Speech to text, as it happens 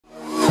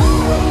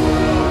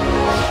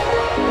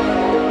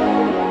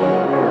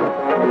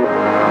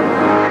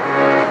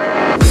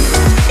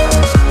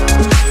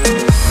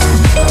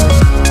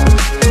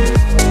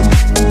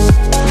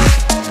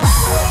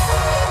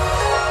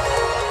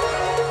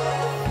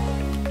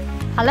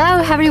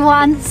Hello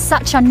everyone,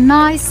 such a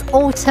nice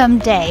autumn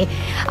day.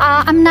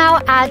 I'm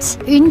now at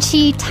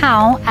Yunqi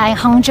town in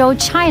Hangzhou,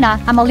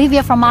 China. I'm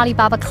Olivia from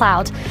Alibaba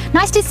Cloud.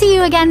 Nice to see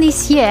you again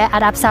this year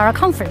at Apsara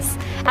conference.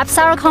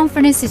 Apsara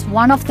conference is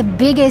one of the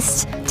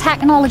biggest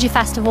technology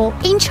festival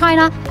in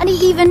China and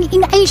even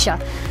in Asia.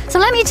 So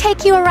let me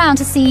take you around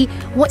to see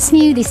what's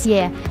new this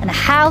year and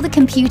how the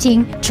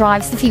computing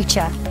drives the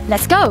future.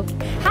 Let's go!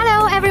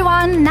 Hello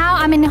everyone, now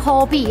I'm in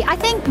Hall B. I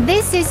think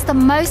this is the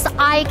most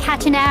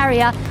eye-catching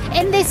area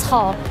in this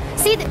hall.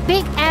 See the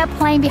big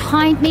airplane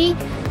behind me?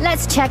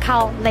 Let's check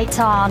out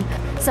later on.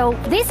 So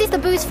this is the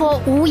booth for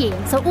Wuying.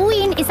 So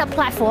Wuying is a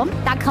platform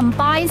that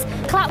combines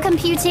cloud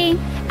computing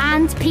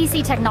and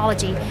PC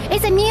technology.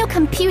 It's a new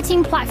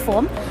computing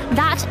platform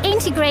that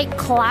integrates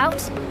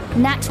cloud,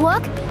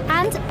 network,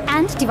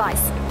 and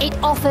device. It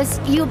offers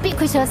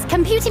ubiquitous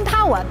computing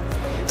power.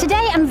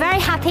 Today I'm very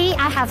happy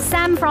I have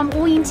Sam from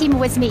Wuying team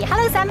with me.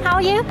 Hello Sam, how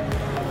are you?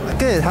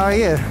 Good, how are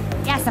you?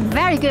 Yes, I'm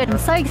very good. I'm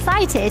so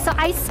excited. So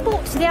I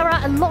spot there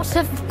are a lot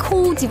of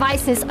cool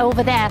devices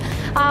over there.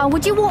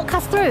 Would you walk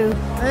us through?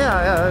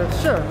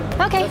 Yeah, sure.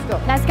 Okay,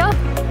 let's go.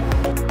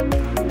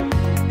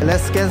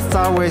 Let's get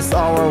started with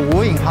our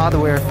Wuying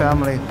hardware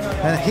family.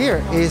 And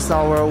here is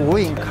our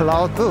Wuying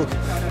Cloud Book.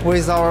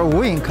 With our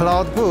Wuying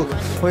Cloud Book,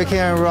 we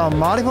can run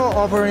multiple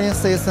operating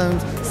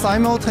systems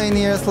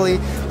simultaneously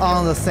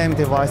on the same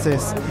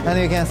devices. And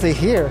you can see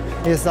here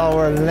is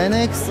our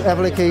Linux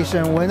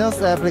application,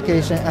 Windows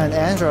application, and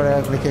Android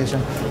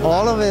application.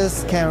 All of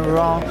this can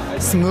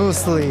run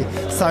smoothly,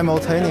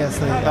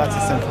 simultaneously at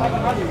the same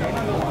time.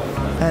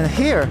 And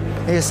here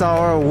is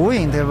our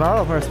Wuying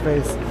developer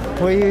space.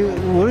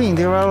 Wuying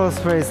developer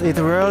space, it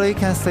really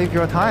can save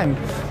your time,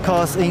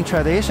 because in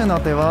traditional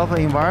developer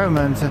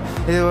environment,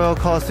 it will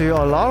cost you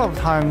a lot of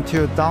time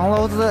to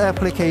download the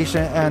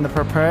application and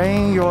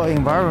preparing your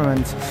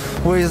environment.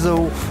 With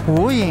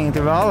Wuying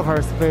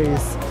developer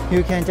space,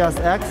 you can just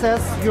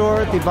access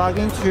your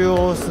debugging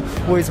tools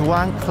with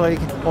one click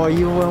or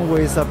even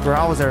with a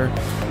browser.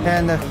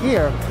 And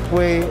here,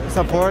 we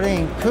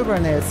supporting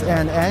Kubernetes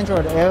and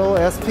Android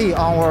AOSP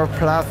on our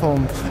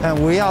platform.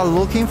 And we are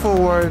looking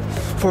forward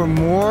for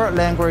more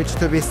language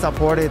to be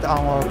supported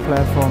on our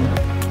platform.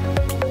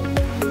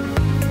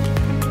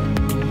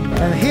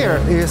 And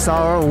here is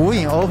our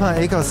Wuying open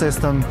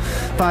ecosystem.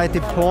 By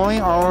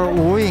deploying our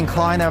Wuying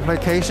client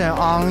application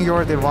on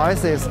your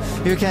devices,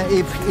 you can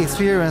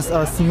experience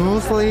a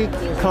smoothly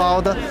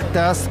cloud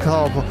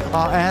desktop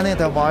on any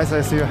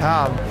devices you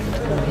have.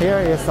 And here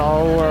is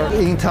our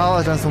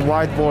intelligence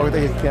whiteboard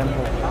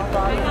example.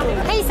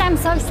 Hey Sam,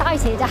 so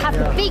excited. I have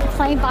the big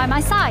plane by my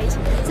side.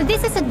 So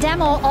this is a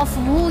demo of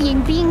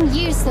Wuying being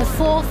used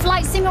for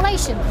flight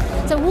simulation.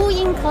 So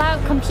Wuying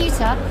Cloud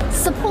Computer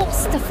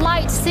supports the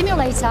flight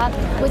simulator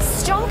with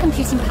strong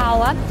computing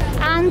power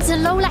and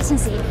low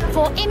latency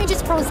for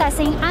images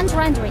processing and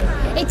rendering.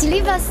 It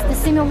delivers the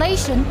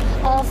simulation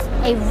of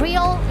a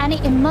real and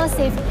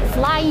immersive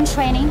flying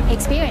training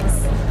experience.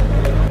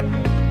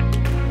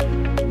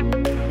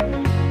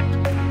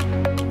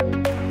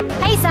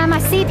 Hey Sam, I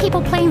see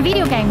people playing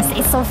video games.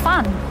 It's so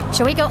fun.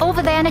 Shall we go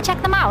over there and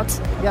check them out?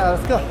 Yeah,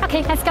 let's go.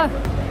 Okay, let's go.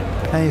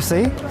 And you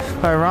see,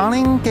 by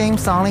running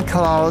games on the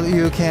cloud,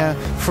 you can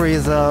free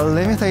the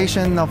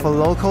limitation of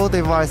local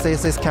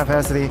devices'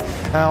 capacity,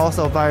 and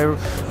also by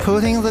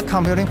putting the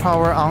computing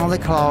power on the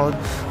cloud,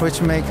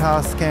 which make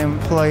us can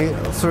play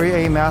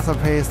 3A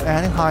masterpiece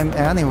anytime,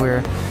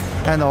 anywhere.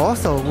 And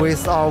also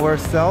with our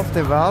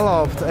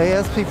self-developed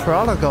ASP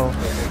protocol,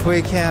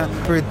 we can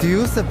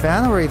reduce the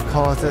bandwidth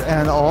cost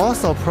and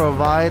also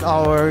provide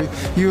our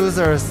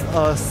users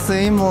a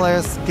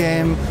seamless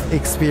game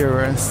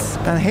experience.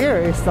 And here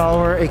is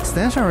our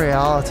extension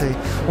reality.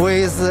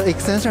 With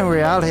extension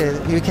reality,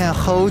 you can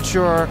hold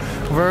your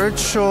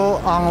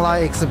virtual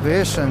online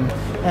exhibition,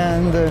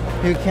 and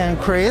you can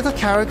create a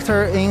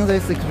character in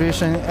this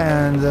exhibition,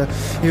 and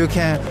you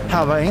can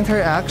have an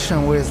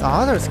interaction with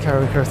other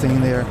characters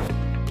in there.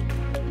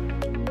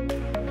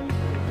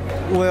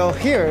 Well,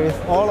 here is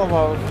all of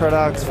our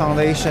products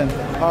foundation,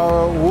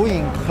 our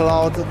Wuying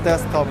Cloud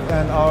Desktop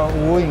and our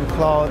Wuying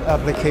Cloud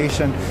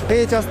application.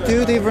 It's just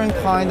two different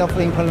kind of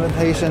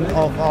implementation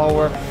of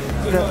our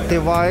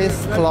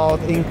device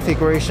cloud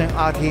integration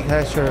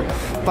architecture.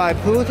 By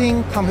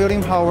putting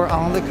computing power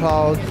on the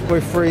cloud,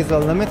 we free the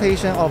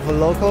limitation of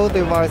local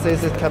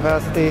devices'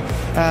 capacity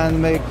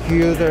and make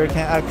user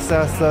can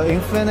access the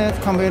infinite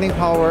computing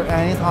power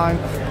anytime,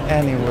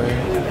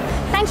 anywhere.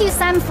 Thank you,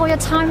 Sam, for your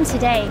time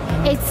today.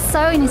 It's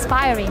so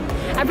inspiring.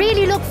 I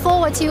really look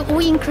forward to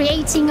Wuying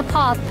creating a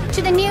path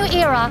to the new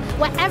era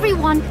where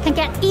everyone can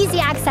get easy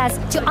access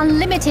to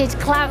unlimited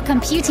cloud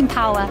computing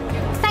power.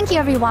 Thank you,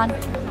 everyone.